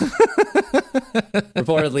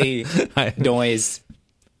 Reportedly, noise,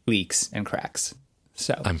 leaks, and cracks.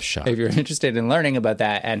 So I'm shocked. If you're interested in learning about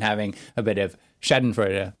that and having a bit of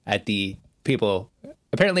schadenfreude at the people,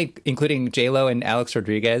 apparently including J-Lo and Alex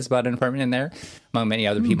Rodriguez bought an apartment in there, among many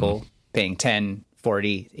other people paying $10,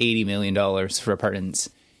 $40, $80 million for apartments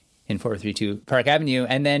in 432 Park Avenue.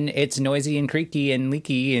 And then it's noisy and creaky and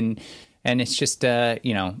leaky and it's just, I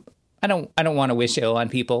don't want to wish ill on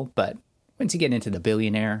people, but once you get into the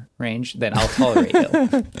billionaire range, then I'll tolerate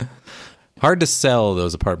ill. Hard to sell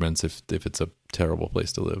those apartments if it's a terrible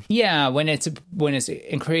place to live. Yeah, when it's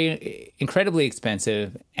incredibly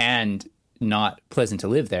expensive and not pleasant to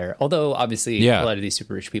live there. Although obviously a lot of these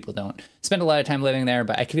super rich people don't spend a lot of time living there,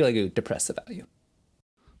 but I feel like it would depress the value.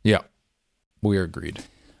 Yeah, we're agreed.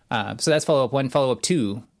 So that's follow-up 1. Follow-up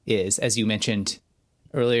 2 is, as you mentioned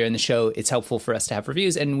earlier in the show, it's helpful for us to have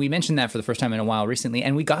reviews, and we mentioned that for the first time in a while recently,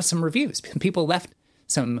 and we got some reviews. People left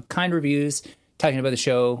some kind reviews talking about the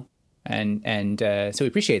show. And so we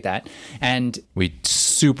appreciate that. And we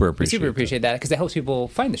super appreciate that because it helps people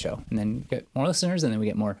find the show and then get more listeners and then we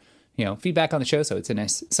get more, feedback on the show. So it's a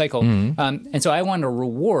nice cycle. And so I want to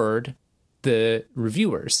reward the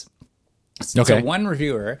reviewers. So one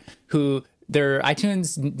reviewer who their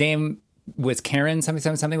iTunes name was Karen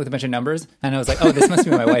something with a bunch of numbers, and I was like, oh, this must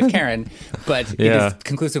be my wife Karen, but it is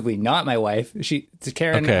conclusively not my wife.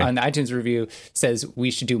 Karen on the iTunes review says we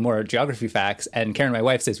should do more geography facts, and Karen, my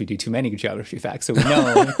wife, says we do too many geography facts, so we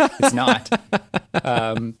know it's not.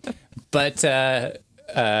 But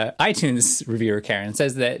iTunes reviewer Karen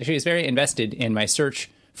says that she is very invested in my search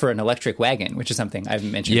for an electric wagon, which is something I've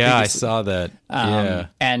mentioned previously. I saw that.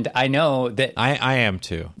 And I know that I am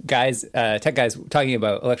too. Guys, tech guys talking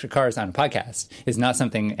about electric cars on a podcast is not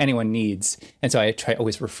something anyone needs. And so I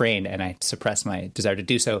always refrain and I suppress my desire to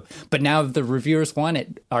do so. But now the reviewers want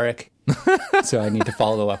it, Arik. So I need to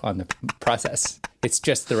follow up on the process. It's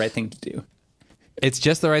just the right thing to do. It's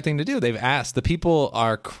just the right thing to do. They've asked. The people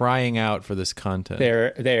are crying out for this content.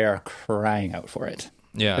 They are crying out for it.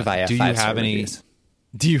 Yeah. Via Do you have any reviews.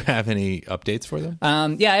 Do you have any updates for them?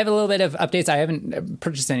 Yeah, I have a little bit of updates. I haven't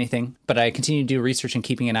purchased anything, but I continue to do research and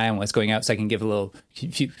keeping an eye on what's going out so I can give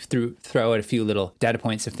throw out a few little data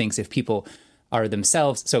points of things if people are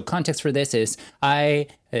themselves. So context for this is I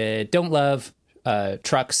don't love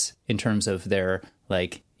trucks in terms of their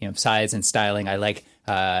size and styling. I like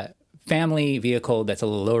family vehicle that's a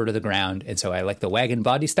little lower to the ground, and so I like the wagon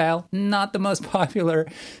body style. Not the most popular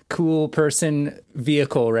cool person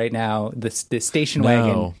vehicle right now. The station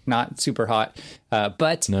wagon, not super hot,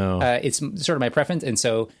 but it's sort of my preference. And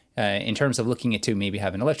so in terms of looking at to maybe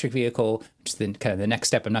have an electric vehicle, which is the kind of the next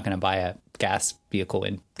step, I'm not going to buy a gas vehicle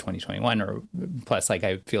in 2021 or plus.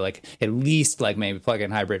 I feel like at least maybe plug-in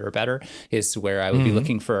hybrid or better is where I would be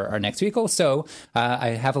looking for our next vehicle. So I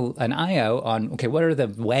have an eye out on what are the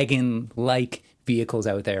wagon-like vehicles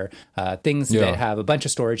out there, things that have a bunch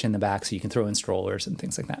of storage in the back so you can throw in strollers and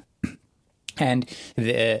things like that. And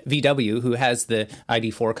the VW, who has the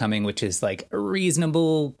ID4 coming, which is a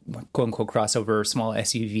reasonable, quote unquote, crossover small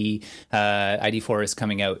SUV. ID4 is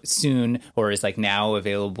coming out soon, or is now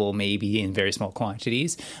available maybe in very small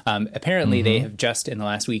quantities. Apparently, they have just in the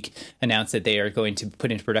last week announced that they are going to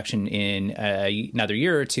put into production in another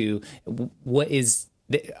year or two. What is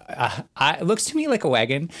it looks to me like a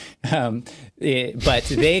wagon, but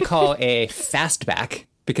they call a fastback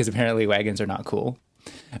because apparently wagons are not cool.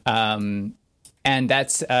 And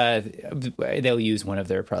that's they'll use one of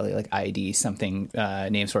their probably ID something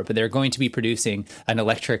names for it, but they're going to be producing an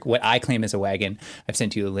electric, what I claim is a wagon. I've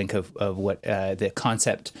sent you a link of what the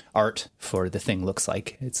concept art for the thing looks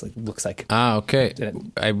like. It's looks like okay.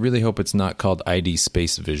 I really hope it's not called ID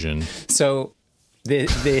Space Vision. So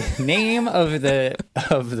the name of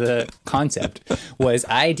the concept was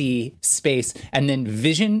ID space and then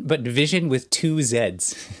vision, but vision with two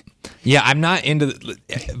Zs. Yeah, I'm not into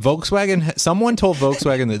Volkswagen. Someone told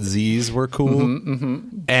Volkswagen that Zs were cool,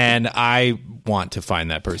 and I want to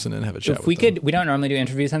find that person and have a chat with them. We don't normally do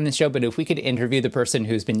interviews on this show, but if we could interview the person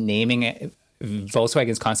who's been naming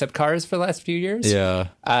Volkswagen's concept cars for the last few years,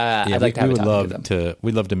 I'd like to have a talk with them.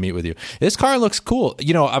 We'd love to meet with you. This car looks cool.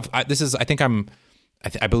 I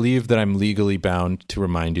believe that I'm legally bound to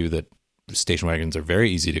remind you that station wagons are very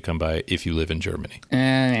easy to come by if you live in Germany.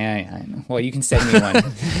 Yeah, I know. Well, you can send me one.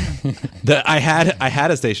 I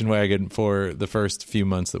had a station wagon for the first few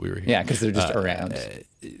months that we were here. Yeah, because they're just around.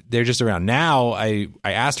 They're just around. Now I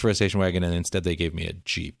asked for a station wagon and instead they gave me a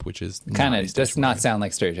Jeep, which is kind of does not sound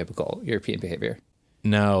like stereotypical European behavior.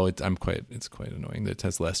 No, it's quite annoying. It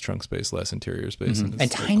has less trunk space, less interior space, and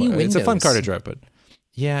tiny windows. It's a fun car to drive, but.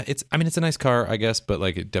 Yeah, it's a nice car, I guess, but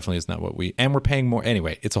it definitely is not what and we're paying more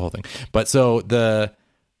anyway. It's a whole thing. But so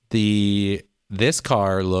this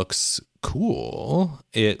car looks cool.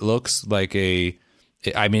 It looks like it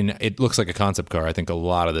looks like a concept car. I think a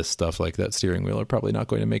lot of this stuff like that steering wheel are probably not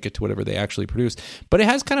going to make it to whatever they actually produce. But it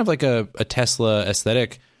has kind of a Tesla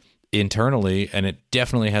aesthetic internally, and it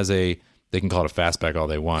definitely has they can call it a fastback all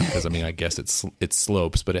they want because I guess it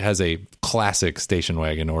slopes, but it has a classic station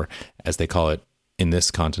wagon, or as they call it in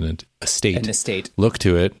this continent, an estate look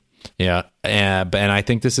to it. Yeah. And I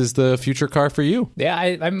think this is the future car for you. Yeah,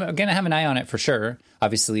 I'm going to have an eye on it for sure.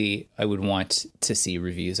 Obviously, I would want to see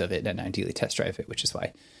reviews of it and ideally test drive it, which is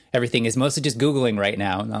why everything is mostly just Googling right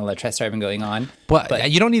now, not a lot of test driving going on.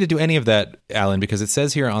 But you don't need to do any of that, Alan, because it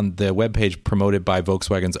says here on the webpage promoted by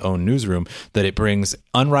Volkswagen's own newsroom that it brings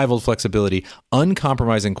unrivaled flexibility,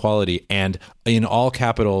 uncompromising quality, and in all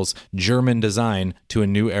capitals, German design to a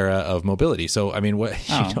new era of mobility. So, I mean, what?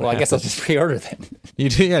 I guess I'll just pre-order then. You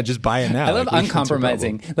do, yeah, just buy it now. I love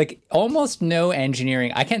uncompromising. Like almost no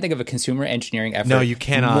engineering. I can't think of a consumer engineering effort. No, you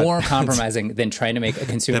cannot. More compromising than trying to make a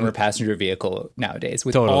consumer passenger vehicle nowadays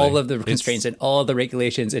with Totally. all of the constraints and all the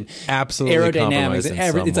regulations and absolutely aerodynamics and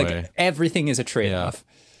everything. It's like everything is a trade-off.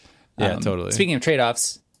 Yeah, totally. Speaking of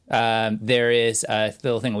trade-offs, there is a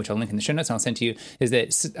little thing which I'll link in the show notes and I'll send to you, is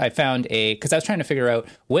that I found because I was trying to figure out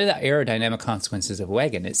what are the aerodynamic consequences of a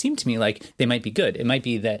wagon. It seemed to me like they might be good. It might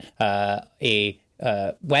be that a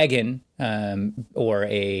wagon or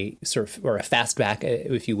a fastback,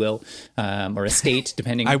 if you will, or a state,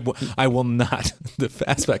 depending. I will not. The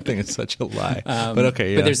fastback thing is such a lie. But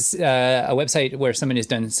okay, yeah. But there's a website where someone has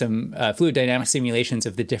done some fluid dynamic simulations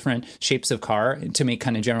of the different shapes of car to make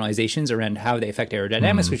kind of generalizations around how they affect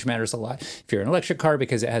aerodynamics, which matters a lot if you're an electric car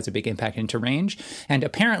because it has a big impact into range. And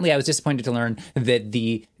apparently, I was disappointed to learn that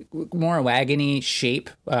the more wagony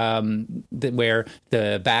shape, where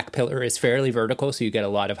the back pillar is fairly vertical, so you get a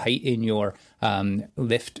lot of height in your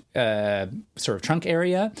lift sort of trunk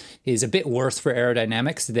area, is a bit worse for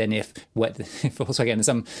aerodynamics than if Volkswagen and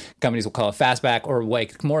some companies will call a fastback, or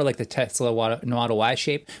like more like the Tesla Model Y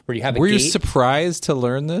shape, where you have a Were gate. you surprised to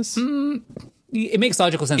learn this? It makes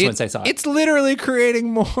logical sense once I saw it. It's literally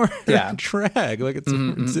creating more Yeah. drag, like it's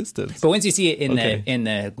resistance. But once you see it in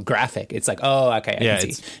the graphic, it's like, oh, okay, I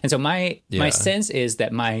can see. And so my sense is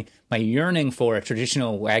that my yearning for a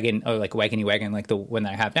traditional wagon, or like a wagony wagon, like the one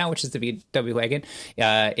that I have now, which is the VW wagon,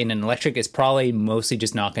 in an electric, is probably mostly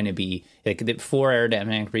just not going to be, like, for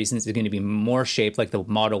aerodynamic reasons, is going to be more shaped like the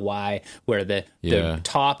Model Y, where the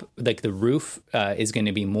top, like the roof, is going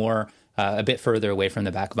to be more a bit further away from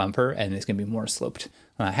the back bumper, and it's going to be more sloped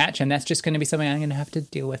hatch, and that's just going to be something I'm going to have to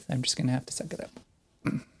deal with. I'm just going to have to suck it up.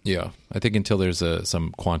 Yeah, I think until there's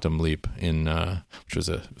some quantum leap in, which was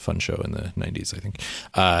a fun show in the 90s, I think,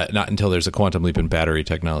 not until there's a quantum leap in battery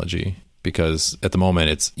technology, because at the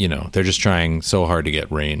moment it's, they're just trying so hard to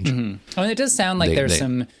get range. Mm-hmm. I mean, it does sound like there's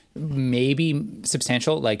some maybe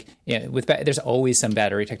substantial, like, there's always some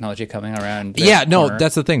battery technology coming around.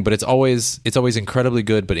 That's the thing, but it's always incredibly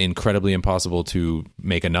good, but incredibly impossible to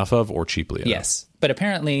make enough of or cheaply enough. Yes, but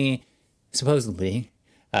apparently, supposedly,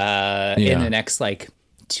 in the next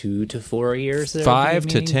 2 to 4 years, 5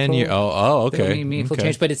 to 10 years. Oh, okay. Meaningful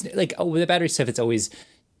change, but it's like with the battery stuff, it's always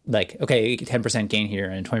like, okay, 10% gain here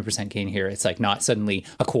and 20% gain here. It's like not suddenly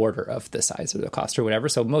a quarter of the size of the cost or whatever.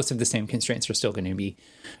 So most of the same constraints are still going to be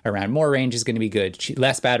around. More range is going to be good.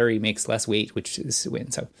 Less battery makes less weight, which is a win.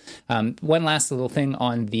 So one last little thing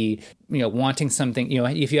on the, wanting something,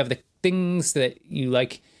 if you have the things that you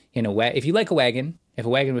like if you like a wagon, if a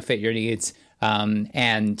wagon would fit your needs,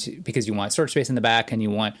 and because you want storage space in the back and you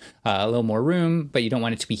want a little more room, but you don't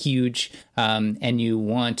want it to be huge, and you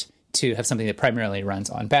want to have something that primarily runs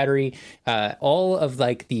on battery. All of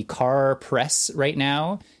the car press right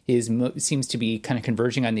now seems to be kind of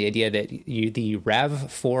converging on the idea that the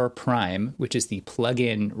RAV4 Prime, which is the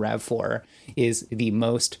plug-in RAV4, is the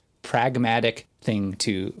most pragmatic thing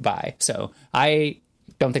to buy. So I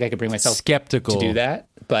don't think I could bring myself skeptical to do that,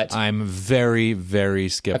 but I'm very, very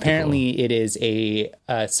skeptical. Apparently it is a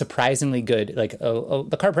surprisingly good,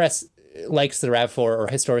 the car press likes the RAV4, or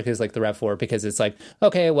historically is like the RAV4, because it's like,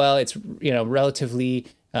 okay, well, it's, relatively,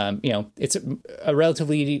 it's a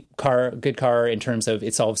relatively good car in terms of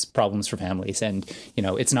it solves problems for families. And,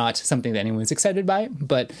 it's not something that anyone's excited by,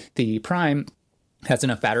 but the Prime has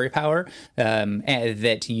enough battery power and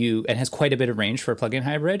has quite a bit of range for a plug-in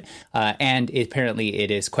hybrid, and apparently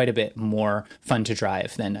it is quite a bit more fun to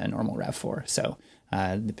drive than a normal RAV4. So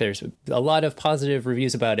there's a lot of positive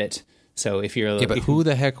reviews about it. So if you're but who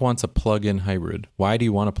the heck wants a plug-in hybrid? Why do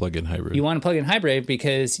you want a plug-in hybrid? You want a plug-in hybrid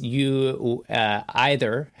because you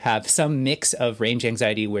either have some mix of range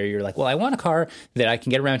anxiety where you're like, well, I want a car that I can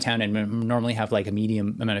get around town and normally have a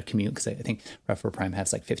medium amount of commute, because I think RAV4 Prime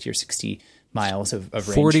has 50 or 60 miles of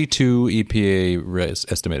range. 42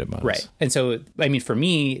 EPA estimated miles. Right. And so, I mean, for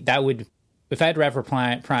me, that would, if I had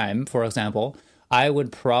RAV4 Prime, for example, I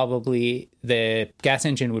would probably, the gas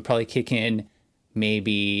engine would probably kick in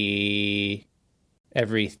maybe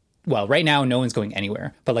right now no one's going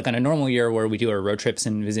anywhere, but on a normal year where we do our road trips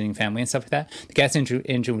and visiting family and stuff like that, the gas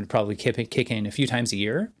engine would probably kick in a few times a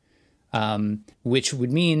year, which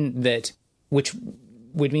would mean that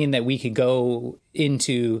we could go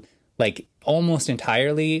into like almost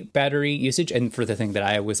entirely battery usage. And for the thing that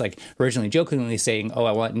I was like originally jokingly saying,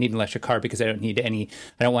 oh, need an electric car because I don't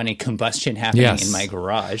want any combustion happening in my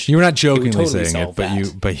garage. You were not jokingly totally saying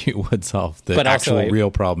it, but you would solve the real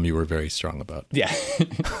problem you were very strong about. Yeah.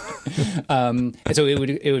 So it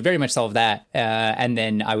would very much solve that. And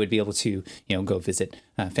then I would be able to, go visit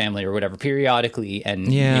family or whatever periodically. And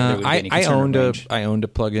I owned a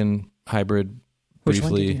plug-in hybrid briefly. Which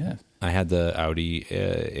one did you have? I had the Audi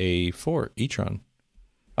A4 e-tron.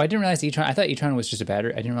 Oh, I didn't realize e-tron. I thought e-tron was just a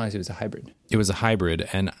battery. I didn't realize it was a hybrid. It was a hybrid,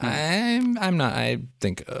 and I'm not. I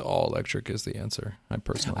think all electric is the answer. I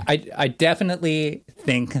personally, I definitely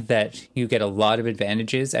think that you get a lot of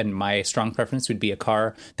advantages, and my strong preference would be a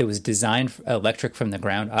car that was designed electric from the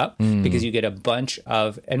ground up, because you get a bunch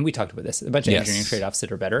of, and we talked about this, a bunch of engineering trade-offs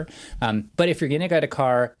that are better. But if you're going to get a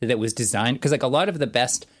car that was designed, because like a lot of the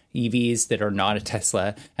best EVs that are not a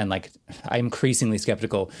Tesla, and like I'm increasingly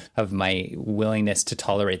skeptical of my willingness to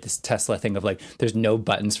tolerate this Tesla thing of like there's no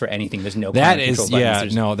buttons for anything, there's no that is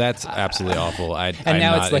buttons. That's absolutely awful. I'm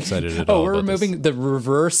now not it's like, excited at all. We're removing the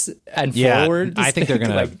reverse and forward. I think they're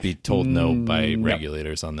gonna be told no by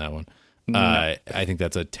regulators on that one. I think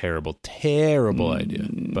that's a terrible idea,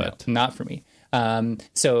 but not for me.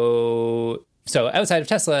 So outside of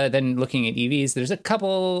Tesla, then looking at EVs, there's a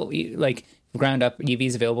couple like ground up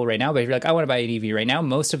EVs available right now. But if you're like, I want to buy an EV right now,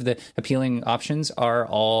 most of the appealing options are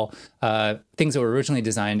all things that were originally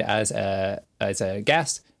designed as a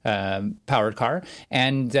gas powered car,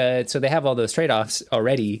 and so they have all those trade-offs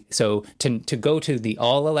already. So to go to the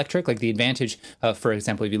all electric, like the advantage of, for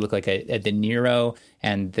example, if you look like at the Niro,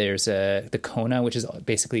 and there's the Kona, which is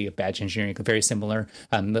basically a badge engineering, very similar,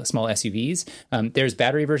 the small SUVs. There's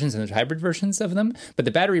battery versions and there's hybrid versions of them, but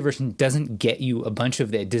the battery version doesn't get you a bunch of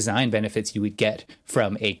the design benefits you would get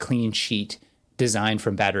from a clean sheet designed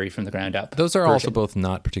from battery from the ground up. Those are also both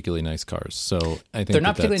not particularly nice cars. So I think they're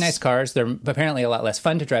not particularly nice cars. They're apparently a lot less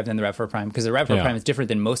fun to drive than the RAV4 Prime, because the RAV4 Prime is different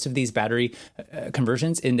than most of these battery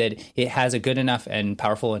conversions in that it has a good enough and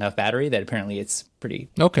powerful enough battery that apparently it's pretty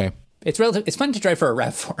okay. It's relative. It's fun to drive for a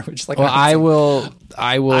RAV4, which is like. Well, I will.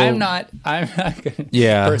 I'm not gonna,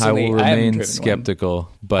 yeah, I will remain skeptical.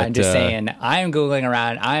 But I'm just saying, I'm googling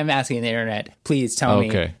around. I'm asking the internet, please tell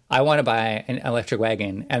me I want to buy an electric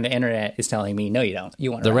wagon, and the internet is telling me, no, you don't.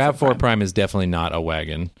 You want the RAV4 Prime is definitely not a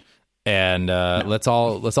wagon. And let's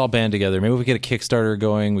all band together. Maybe we get a Kickstarter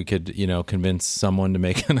going. We could, convince someone to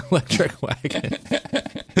make an electric wagon.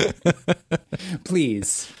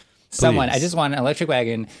 Please. Someone, I just want an electric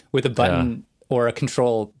wagon with a button or a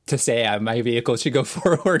control to say my vehicle should go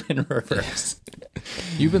forward and reverse.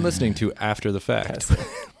 You've been listening to After the Fact.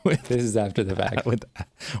 This is After the Fact. With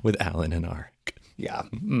Alan and Arik. Yeah.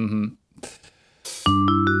 Mm-hmm.